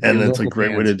 Yes, and that's a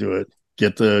great way to do it.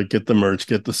 Get the merch,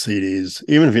 get the CDs.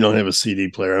 Even if you don't have a CD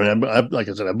player, I mean, like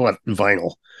I said, I bought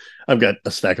vinyl. I've got a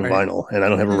stack of vinyl, and I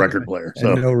don't have a record player.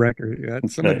 So no record. Yeah,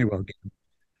 somebody will get it.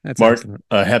 That's Mark. Excellent.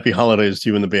 Happy holidays to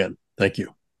you and the band. Thank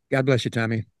you. God bless you,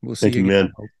 Tommy. We'll see Thank you,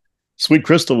 man. Sweet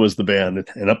Crystal was the band,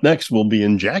 and up next we'll be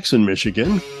in Jackson,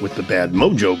 Michigan, with the Bad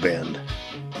Mojo Band.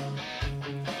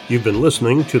 You've been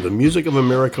listening to the Music of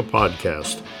America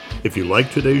podcast. If you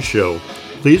like today's show,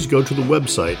 please go to the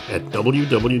website at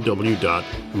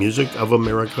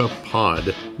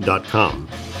www.musicofamericapod.com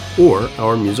or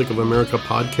our Music of America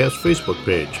podcast Facebook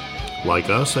page. Like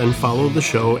us and follow the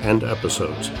show and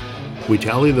episodes. We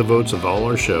tally the votes of all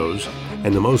our shows,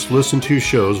 and the most listened to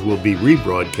shows will be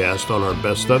rebroadcast on our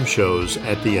best of shows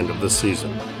at the end of the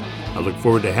season. I look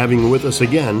forward to having you with us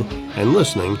again and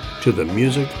listening to the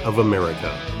Music of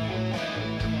America.